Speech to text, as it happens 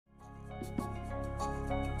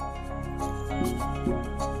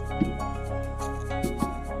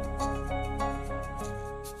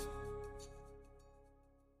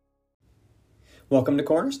Welcome to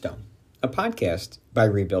Cornerstone, a podcast by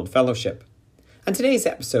Rebuild Fellowship. On today's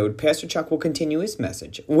episode, Pastor Chuck will continue his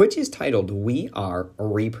message, which is titled, We Are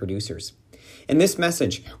Reproducers. In this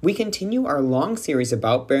message, we continue our long series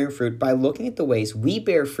about bearing fruit by looking at the ways we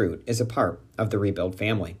bear fruit as a part of the Rebuild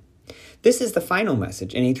family. This is the final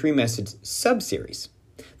message in a three-message sub-series.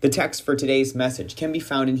 The text for today's message can be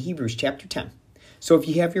found in Hebrews chapter 10. So if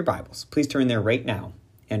you have your Bibles, please turn there right now,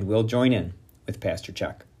 and we'll join in with Pastor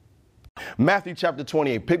Chuck. Matthew chapter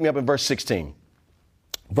 28, pick me up in verse 16.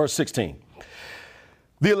 Verse 16.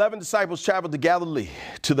 The 11 disciples traveled to Galilee,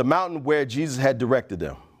 to the mountain where Jesus had directed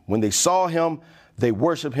them. When they saw him, they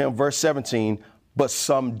worshiped him. Verse 17, but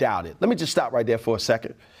some doubted. Let me just stop right there for a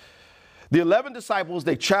second. The 11 disciples,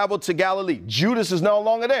 they traveled to Galilee. Judas is no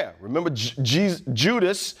longer there. Remember,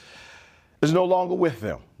 Judas is no longer with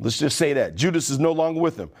them. Let's just say that. Judas is no longer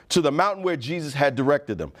with them. To the mountain where Jesus had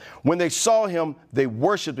directed them. When they saw him, they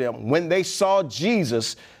worshiped him. When they saw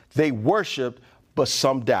Jesus, they worshiped, but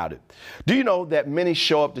some doubted. Do you know that many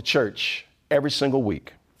show up to church every single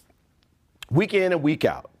week in and week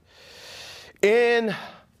out, in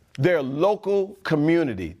their local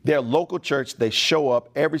community, their local church? They show up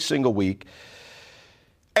every single week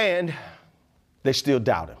and they still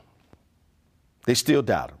doubt him. They still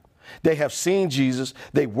doubt him. They have seen Jesus,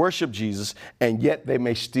 they worship Jesus, and yet they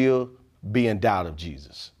may still be in doubt of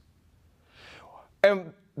Jesus.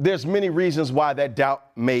 And there's many reasons why that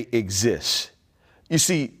doubt may exist. You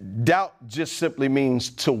see, doubt just simply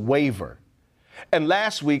means to waver. And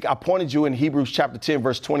last week, I pointed you in Hebrews chapter 10,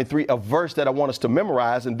 verse 23, a verse that I want us to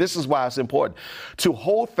memorize. And this is why it's important to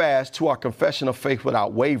hold fast to our confession of faith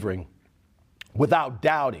without wavering, without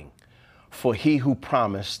doubting, for he who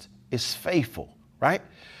promised is faithful, right?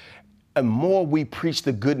 And more we preach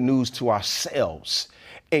the good news to ourselves,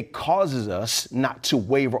 it causes us not to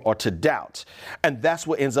waver or to doubt. And that's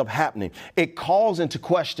what ends up happening. It calls into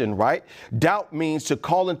question, right? Doubt means to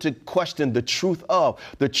call into question the truth of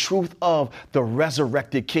the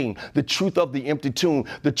resurrected King, the truth of the empty tomb,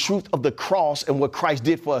 the truth of the cross and what Christ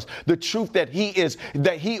did for us, the truth that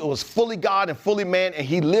he was fully God and fully man, and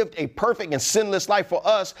he lived a perfect and sinless life for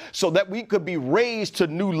us so that we could be raised to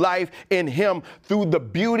new life in him through the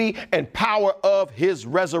beauty and power of his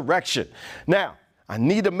resurrection. Now, I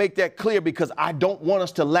need to make that clear because I don't want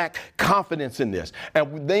us to lack confidence in this.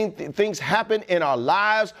 And when things happen in our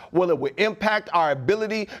lives, well, it will impact our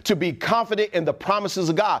ability to be confident in the promises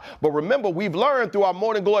of God. But remember, we've learned through our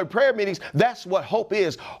Morning Glory prayer meetings, that's what hope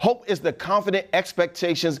is. Hope is the confident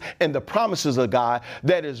expectations and the promises of God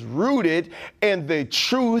that is rooted in the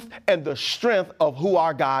truth and the strength of who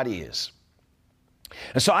our God is.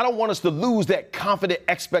 And so I don't want us to lose that confident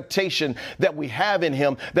expectation that we have in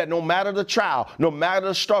him, that no matter the trial, no matter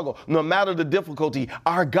the struggle, no matter the difficulty,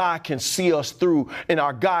 our God can see us through and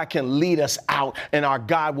our God can lead us out and our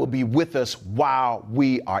God will be with us while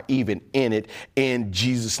we are even in it in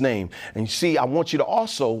Jesus' name. And you see, I want you to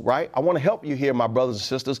also, right, I want to help you here, my brothers and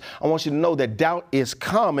sisters. I want you to know that doubt is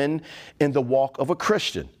common in the walk of a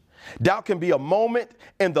Christian. Doubt can be a moment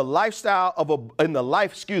in the lifestyle of let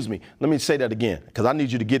me say that again, because I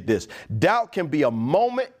need you to get this. Doubt can be a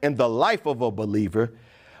moment in the life of a believer,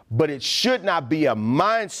 but it should not be a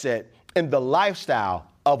mindset in the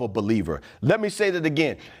lifestyle of a believer. Let me say that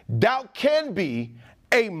again. Doubt can be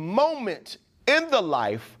a moment in the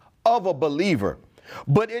life of a believer,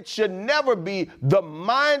 but it should never be the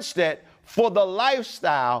mindset for the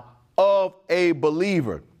lifestyle of a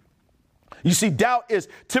believer. You see, doubt is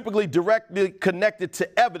typically directly connected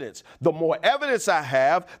to evidence. The more evidence I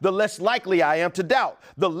have, the less likely I am to doubt.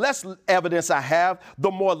 The less evidence I have, the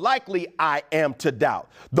more likely I am to doubt.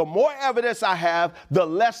 The more evidence I have, the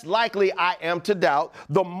less likely I am to doubt.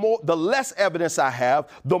 The less evidence I have,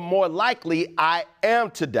 the more likely I am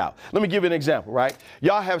to doubt. Let me give you an example, right?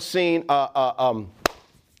 Y'all have seen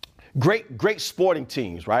great sporting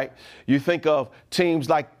teams, right? You think of teams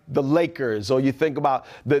like the Lakers, or you think about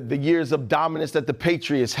the years of dominance that the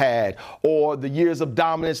Patriots had, or the years of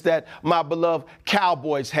dominance that my beloved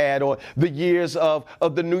Cowboys had, or the years of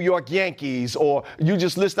the New York Yankees, or you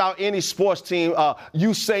just list out any sports team,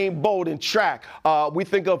 Usain Bolt in track. We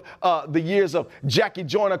think of the years of Jackie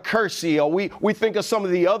Joyner-Kersee, or we think of some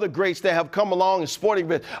of the other greats that have come along in sporting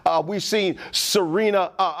events. We've seen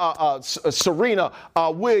Serena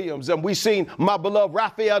Williams, and we've seen my beloved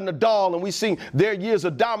Rafael Nadal, and we've seen their years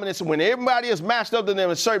of dominance. And when everybody is matched up to them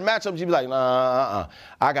in certain matchups, you be like,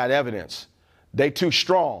 I got evidence. They too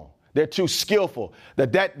strong. They're too skillful.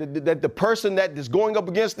 That the person that is going up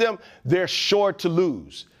against them, they're sure to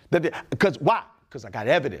lose. Because why? Because I got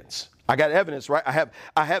evidence. I got evidence, right?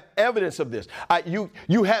 I have evidence of this.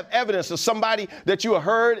 You have evidence of somebody that you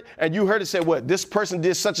heard, and you heard it say, what, this person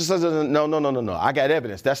did such and such. No. I got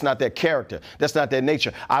evidence. That's not their character. That's not their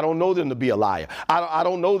nature. I don't know them to be a liar. I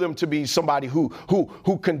don't know them to be somebody who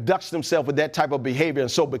conducts themselves with that type of behavior.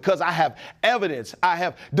 And so because I have evidence, I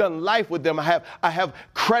have done life with them. I have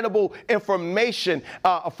credible information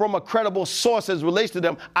from a credible source as relates to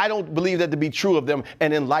them. I don't believe that to be true of them.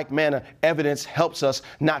 And in like manner, evidence helps us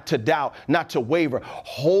not to doubt, not to waver.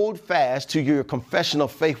 Hold fast to your confession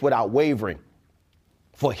of faith without wavering.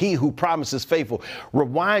 For he who promises faithful.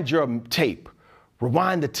 Rewind your tape.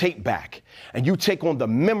 Rewind the tape back, and you take on the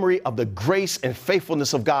memory of the grace and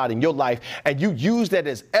faithfulness of God in your life, and you use that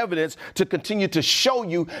as evidence to continue to show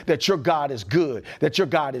you that your God is good, that your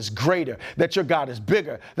God is greater, that your God is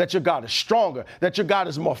bigger, that your God is stronger, that your God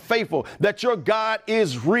is more faithful, that your God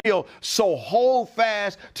is real. So hold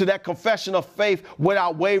fast to that confession of faith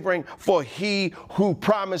without wavering, for he who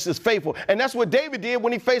promises faithful. And that's what David did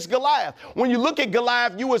when he faced Goliath. When you look at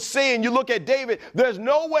Goliath, you would see, and you look at David, there's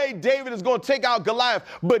no way David is going to take out Goliath,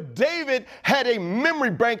 but David had a memory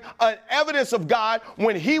bank, an evidence of God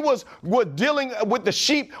when he was dealing with the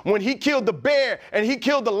sheep, when he killed the bear and he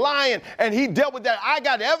killed the lion and he dealt with that. I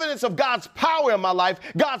got evidence of God's power in my life,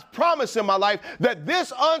 God's promise in my life, that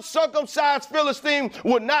this uncircumcised Philistine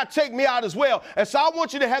would not take me out as well. And so I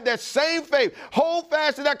want you to have that same faith. Hold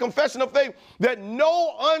fast to that confession of faith that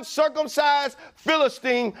no uncircumcised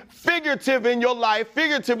Philistine, figuratively in your life,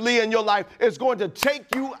 is going to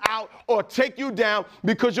take you out or take you down,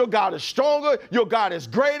 because your God is stronger, your God is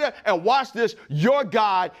greater, and watch this, your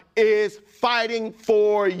God is fighting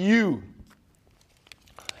for you.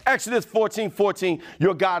 Exodus 14:14,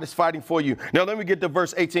 your God is fighting for you. Now let me get to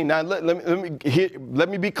verse 18. Now let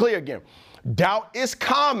me be clear again. Doubt is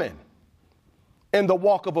common in the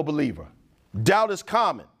walk of a believer. Doubt is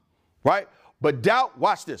common, right? But doubt,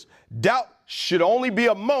 watch this, doubt should only be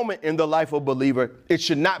a moment in the life of a believer. It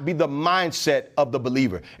should not be the mindset of the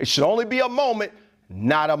believer. It should only be a moment,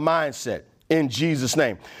 not a mindset, in Jesus'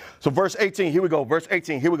 name. So verse 18, here we go. Verse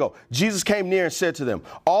 18, here we go. Jesus came near and said to them,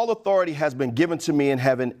 all authority has been given to me in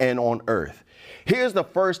heaven and on earth. Here's the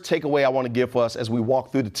first takeaway I want to give for us as we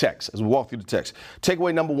walk through the text.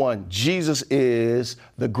 Takeaway number one, Jesus is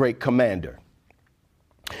the great commander.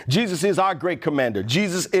 Jesus is our great commander.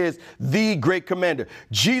 Jesus is the great commander.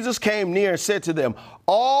 Jesus came near and said to them,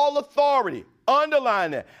 all authority,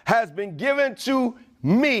 underline that, has been given to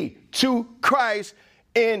me, to Christ,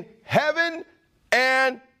 in heaven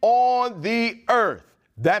and on the earth.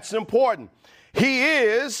 That's important. He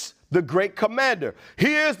is the great commander.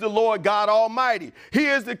 He is the Lord God Almighty. He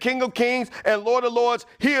is the King of Kings and Lord of Lords.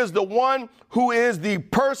 He is the one who is the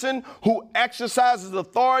person who exercises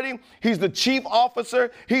authority. He's the chief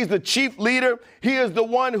officer. He's the chief leader. He is the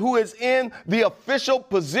one who is in the official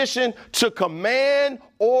position to command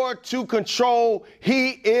or to control.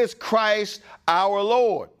 He is Christ our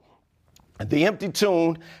Lord. The empty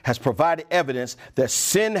tomb has provided evidence that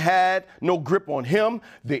sin had no grip on him,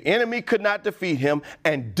 the enemy could not defeat him,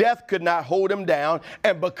 and death could not hold him down.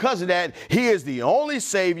 And because of that, he is the only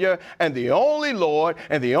Savior and the only Lord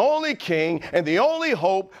and the only King and the only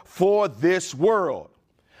hope for this world.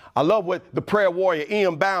 I love what the prayer warrior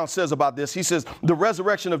Ian Bounds says about this. He says, the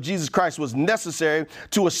resurrection of Jesus Christ was necessary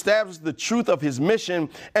to establish the truth of his mission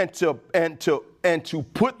and to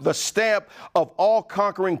put the stamp of all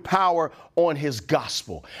conquering power on his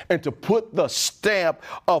gospel. And to put the stamp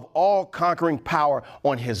of all conquering power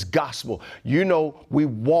on his gospel. You know, we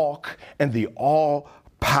walk in the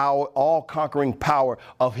all-conquering power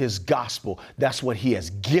of his gospel. That's what he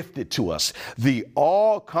has gifted to us. The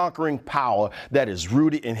all-conquering power that is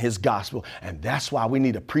rooted in his gospel. And that's why we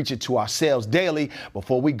need to preach it to ourselves daily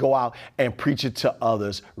before we go out and preach it to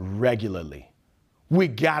others regularly. We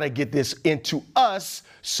got to get this into us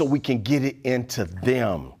so we can get it into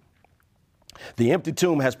them. The empty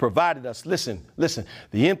tomb has provided us, listen,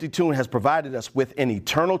 the empty tomb has provided us with an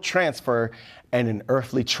eternal transfer and an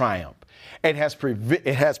earthly triumph. It has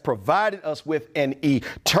provided us with an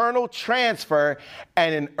eternal transfer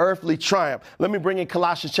and an earthly triumph. Let me bring in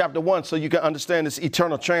Colossians chapter 1 so you can understand this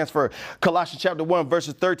eternal transfer. Colossians chapter 1,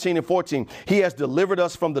 verses 13 and 14. He has delivered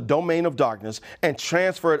us from the domain of darkness and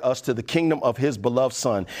transferred us to the kingdom of his beloved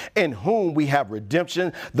Son, in whom we have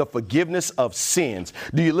redemption, the forgiveness of sins.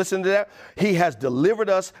 Do you listen to that? He has delivered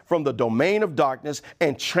us from the domain of darkness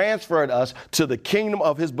and transferred us to the kingdom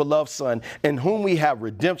of his beloved Son, in whom we have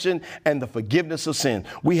redemption and and the forgiveness of sin.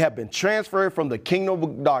 We have been transferred from the kingdom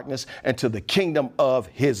of darkness into the kingdom of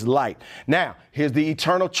his light. Now, here's the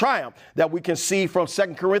eternal triumph that we can see from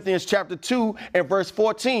 2 Corinthians chapter 2 and verse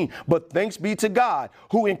 14. But thanks be to God,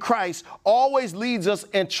 who in Christ always leads us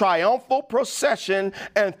in triumphal procession,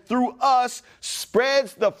 and through us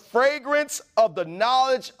spreads the fragrance of the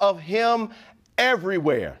knowledge of him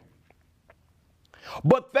everywhere.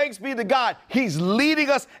 But thanks be to God, he's leading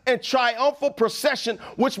us in triumphal procession,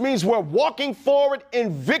 which means we're walking forward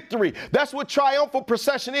in victory. That's what triumphal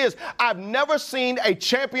procession is. I've never seen a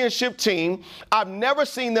championship team. I've never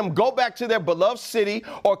seen them go back to their beloved city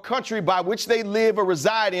or country by which they live or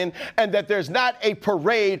reside in, and that there's not a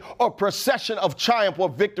parade or procession of triumph or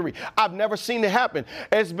victory. I've never seen it happen.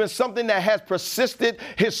 It's been something that has persisted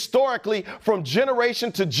historically from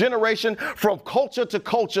generation to generation, from culture to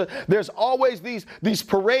culture. There's always these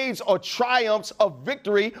parades or triumphs of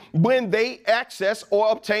victory when they access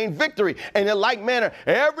or obtain victory. And in like manner,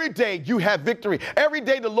 every day you have victory. Every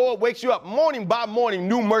day the Lord wakes you up, morning by morning,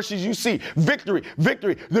 new mercies you see. Victory,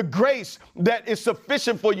 victory. The grace that is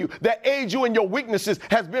sufficient for you, that aids you in your weaknesses,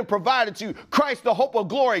 has been provided to you. Christ, the hope of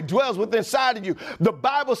glory, dwells within inside of you. The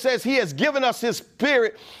Bible says he has given us his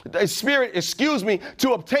spirit,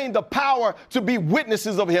 to obtain the power to be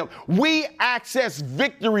witnesses of him. We access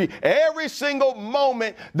victory every single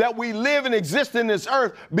moment that we live and exist in this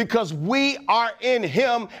earth because we are in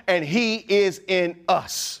him and he is in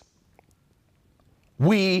us.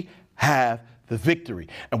 We have the victory,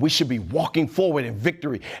 and we should be walking forward in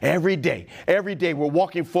victory every day. Every day we're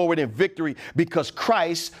walking forward in victory because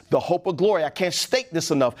Christ, the hope of glory, I can't state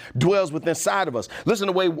this enough, dwells within inside of us. Listen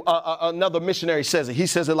to the way another missionary says it. He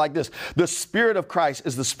says it like this: the Spirit of Christ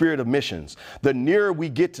is the spirit of missions. The nearer we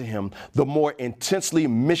get to him, the more intensely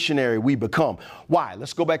missionary we become. Why?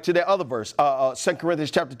 Let's go back to that other verse, 2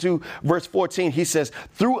 Corinthians chapter 2, verse 14. He says,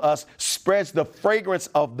 through us spreads the fragrance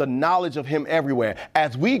of the knowledge of him everywhere.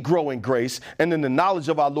 As we grow in grace and in the knowledge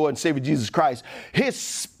of our Lord and Savior Jesus Christ, his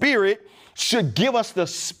spirit should give us the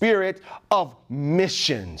spirit of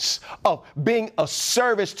missions, of being a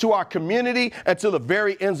service to our community and to the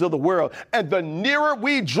very ends of the world. And the nearer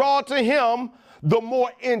we draw to him, the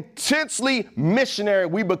more intensely missionary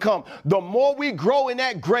we become. The more we grow in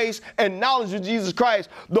that grace and knowledge of Jesus Christ,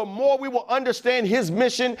 the more we will understand his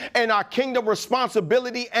mission and our kingdom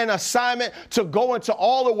responsibility and assignment to go into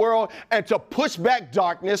all the world and to push back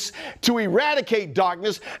darkness, to eradicate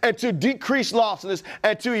darkness, and to decrease lostness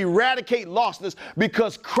and to eradicate lostness,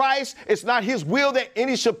 because Christ, it's not his will that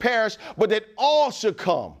any should perish, but that all should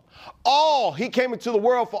come. All, he came into the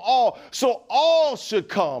world for all, so all should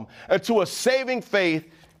come into a saving faith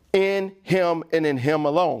in him and in him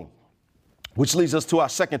alone. Which leads us to our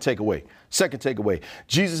second takeaway.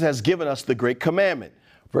 Jesus has given us the great commandment.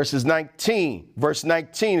 Verse 19,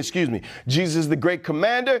 Jesus is the great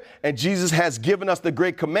commander, and Jesus has given us the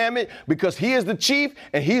great commandment because he is the chief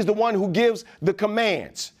and he's the one who gives the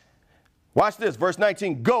commands. Watch this, verse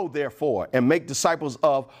 19, go therefore and make disciples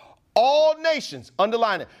of all nations.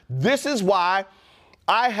 Underline it. This is why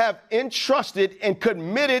I have entrusted and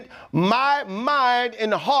committed my mind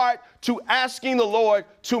and heart to asking the Lord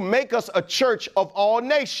to make us a church of all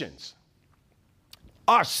nations.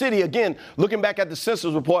 Our city, again, looking back at the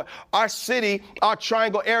census report, our city, our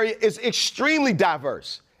triangle area is extremely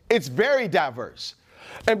diverse. It's very diverse.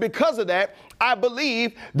 And because of that, I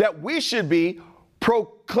believe that we should be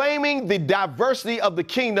proclaiming the diversity of the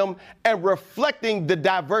kingdom and reflecting the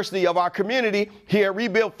diversity of our community here at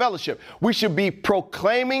Rebuild Fellowship. We should be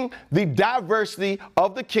proclaiming the diversity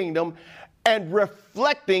of the kingdom and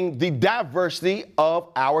reflecting the diversity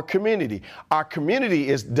of our community. Our community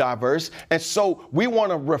is diverse, and so we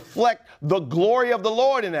want to reflect the glory of the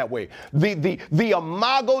Lord in that way. The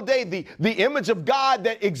Imago Dei, the image of God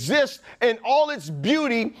that exists in all its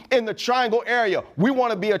beauty in the triangle area. We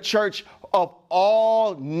want to be a church of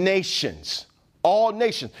all nations, all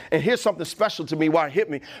nations. And here's something special to me, why it hit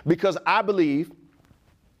me, because I believe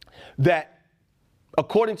that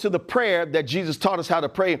according to the prayer that Jesus taught us how to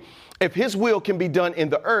pray, if his will can be done in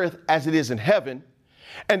the earth as it is in heaven,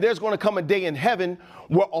 and there's going to come a day in heaven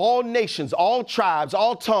where all nations, all tribes,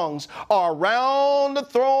 all tongues are around the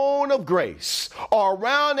throne of grace, are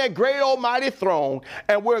around that great almighty throne,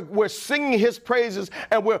 and we're singing his praises,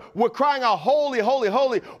 and we're crying out, holy, holy,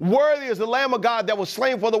 holy, worthy is the Lamb of God that was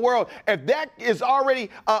slain for the world. If that is already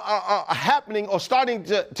happening or starting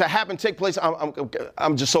to happen, take place,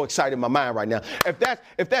 I'm just so excited in my mind right now. If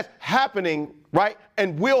that's happening, right,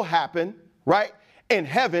 and will happen, right, in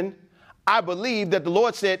heaven, I believe that the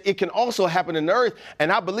Lord said it can also happen in the earth,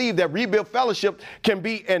 and I believe that Rebuild Fellowship can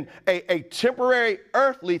be a temporary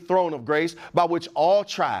earthly throne of grace by which all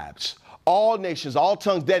tribes, all nations, all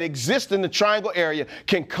tongues that exist in the triangle area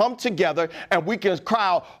can come together and we can cry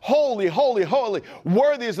out, holy, holy, holy,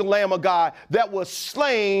 worthy is the Lamb of God that was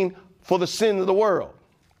slain for the sin of the world.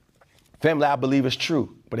 Family, I believe it's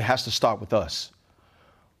true, but it has to start with us.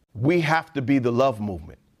 We have to be the love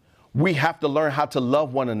movement. We have to learn how to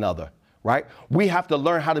love one another, right? We have to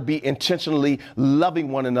learn how to be intentionally loving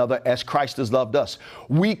one another as Christ has loved us.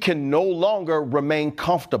 We can no longer remain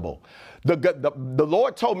comfortable. The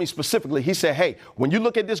Lord told me specifically, he said, hey, when you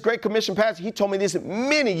look at this Great Commission passage, he told me this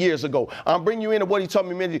many years ago. I'm bringing you into what he told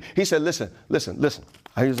me many years ago. He said, listen. This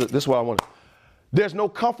is what I want. There's no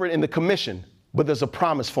comfort in the commission, but there's a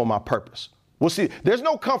promise for my purpose. Well, see, there's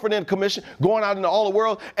no comfort in the commission going out into all the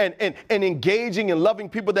world and engaging and loving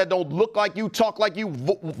people that don't look like you, talk like you,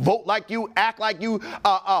 vote like you, act like you,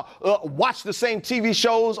 watch the same TV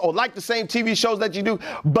shows or like the same TV shows that you do.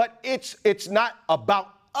 But it's not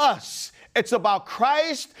about us. It's about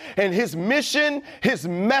Christ and his mission, his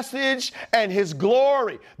message, and his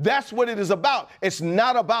glory. That's what it is about. It's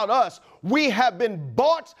not about us. We have been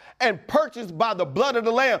bought and purchased by the blood of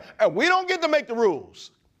the Lamb, and we don't get to make the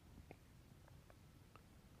rules.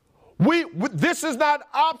 This is not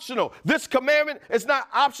optional. This commandment is not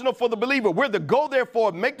optional for the believer. We're to go,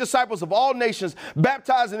 therefore, make disciples of all nations,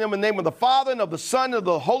 baptizing them in the name of the Father and of the Son and of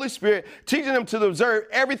the Holy Spirit, teaching them to observe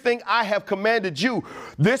everything I have commanded you.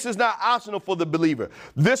 This is not optional for the believer.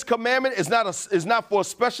 This commandment is not for a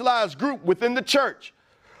specialized group within the church.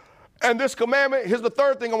 And this commandment, here's the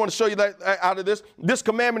third thing I want to show you out of this. This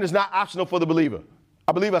commandment is not optional for the believer.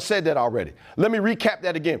 I believe I said that already. Let me recap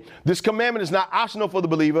that again. This commandment is not optional for the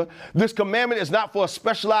believer. This commandment is not for a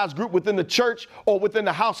specialized group within the church or within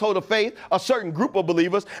the household of faith, a certain group of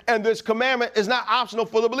believers. And this commandment is not optional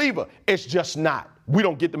for the believer. It's just not. We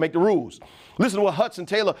don't get to make the rules. Listen to what Hudson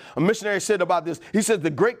Taylor, a missionary, said about this. He said, the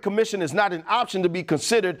Great Commission is not an option to be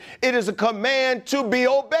considered. It is a command to be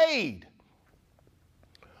obeyed.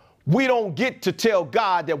 We don't get to tell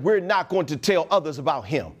God that we're not going to tell others about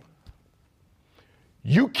him.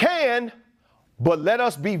 You can, but let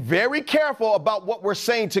us be very careful about what we're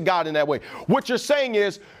saying to God in that way. What you're saying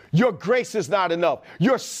is, your grace is not enough.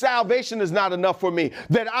 Your salvation is not enough for me,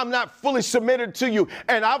 that I'm not fully submitted to you.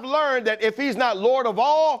 And I've learned that if he's not Lord of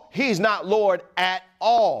all, he's not Lord at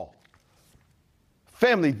all.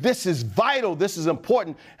 Family, this is vital. This is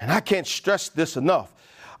important. And I can't stress this enough.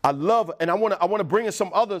 I love, and I want to bring in some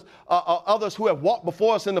others who have walked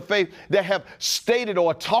before us in the faith that have stated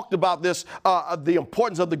or talked about this, the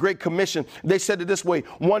importance of the Great Commission. They said it this way.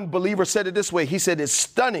 One believer said it this way. He said, it's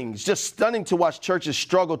stunning. It's just stunning to watch churches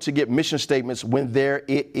struggle to get mission statements when there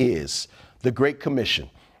it is, the Great Commission.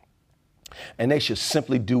 And they should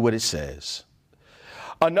simply do what it says.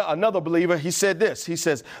 Another believer, he said this. He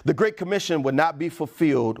says, the Great Commission would not be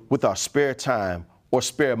fulfilled with our spare time or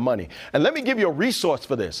spare money. And let me give you a resource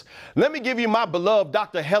for this. Let me give you my beloved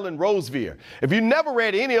Dr. Helen Roseveare. If you never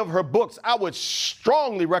read any of her books, I would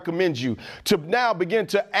strongly recommend you to now begin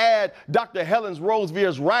to add Dr. Helen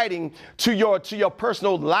Roseveare's writing to your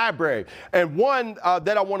personal library. And one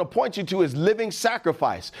that I want to point you to is Living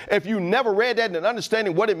Sacrifice. If you never read that and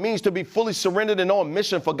understanding what it means to be fully surrendered and on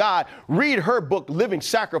mission for God, read her book, Living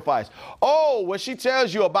Sacrifice. Oh, when she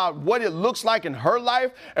tells you about what it looks like in her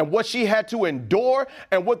life and what she had to endure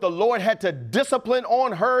and what the Lord had to discipline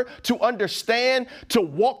on her to understand, to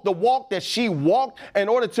walk the walk that she walked in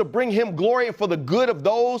order to bring him glory and for the good of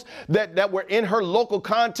those that were in her local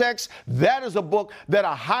context. That is a book that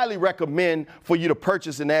I highly recommend for you to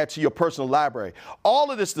purchase and add to your personal library.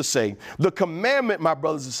 All of this to say, the commandment, my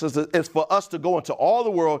brothers and sisters, is for us to go into all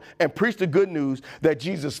the world and preach the good news that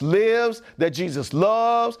Jesus lives, that Jesus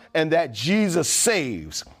loves, and that Jesus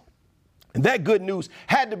saves. And that good news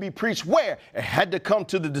had to be preached where? It had to come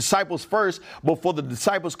to the disciples first before the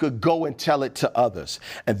disciples could go and tell it to others.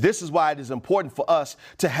 And this is why it is important for us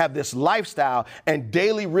to have this lifestyle and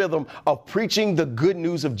daily rhythm of preaching the good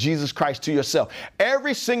news of Jesus Christ to yourself.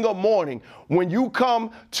 Every single morning, when you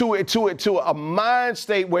come to a mind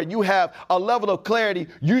state where you have a level of clarity,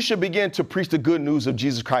 you should begin to preach the good news of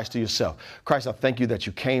Jesus Christ to yourself. Christ, I thank you that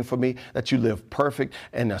you came for me, that you lived perfect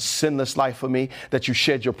and a sinless life for me, that you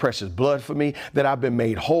shed your precious blood for me, that I've been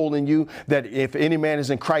made whole in you, that if any man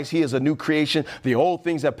is in Christ, he is a new creation. The old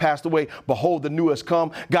things have passed away. Behold, the new has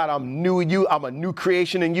come. God, I'm new in you. I'm a new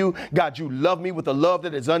creation in you. God, you love me with a love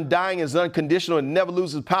that is undying, is unconditional, and never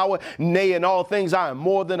loses power. Nay, in all things, I am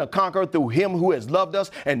more than a conqueror through him who has loved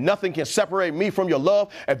us, and nothing can separate me from your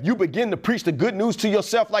love. If you begin to preach the good news to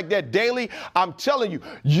yourself like that daily, I'm telling you,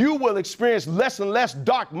 you will experience less and less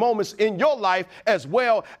dark moments in your life as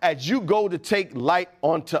well as you go to take light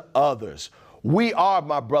onto others. We are,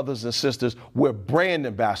 my brothers and sisters, we're brand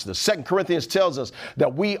ambassadors. 2 Corinthians tells us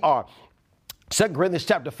that we are, 2 Corinthians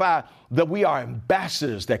chapter 5, that we are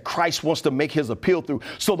ambassadors that Christ wants to make his appeal through.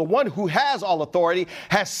 So the one who has all authority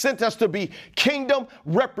has sent us to be kingdom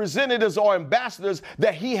representatives or ambassadors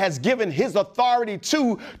that he has given his authority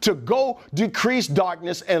to go decrease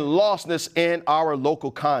darkness and lostness in our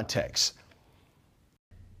local context.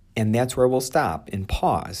 And that's where we'll stop and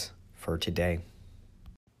pause for today.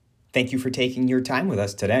 Thank you for taking your time with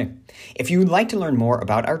us today. If you would like to learn more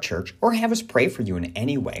about our church or have us pray for you in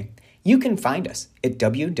any way, you can find us at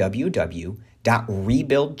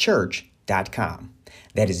www.rebuildchurch.com.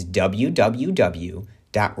 That is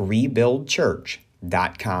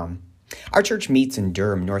www.rebuildchurch.com. Our church meets in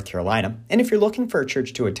Durham, North Carolina, and if you're looking for a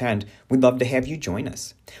church to attend, we'd love to have you join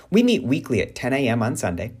us. We meet weekly at 10 a.m. on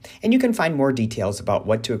Sunday, and you can find more details about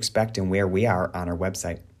what to expect and where we are on our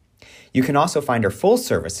website. You can also find our full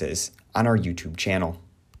services on our YouTube channel.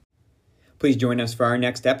 Please join us for our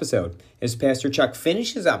next episode as Pastor Chuck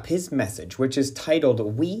finishes up his message, which is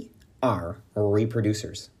titled, We Are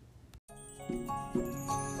Reproducers.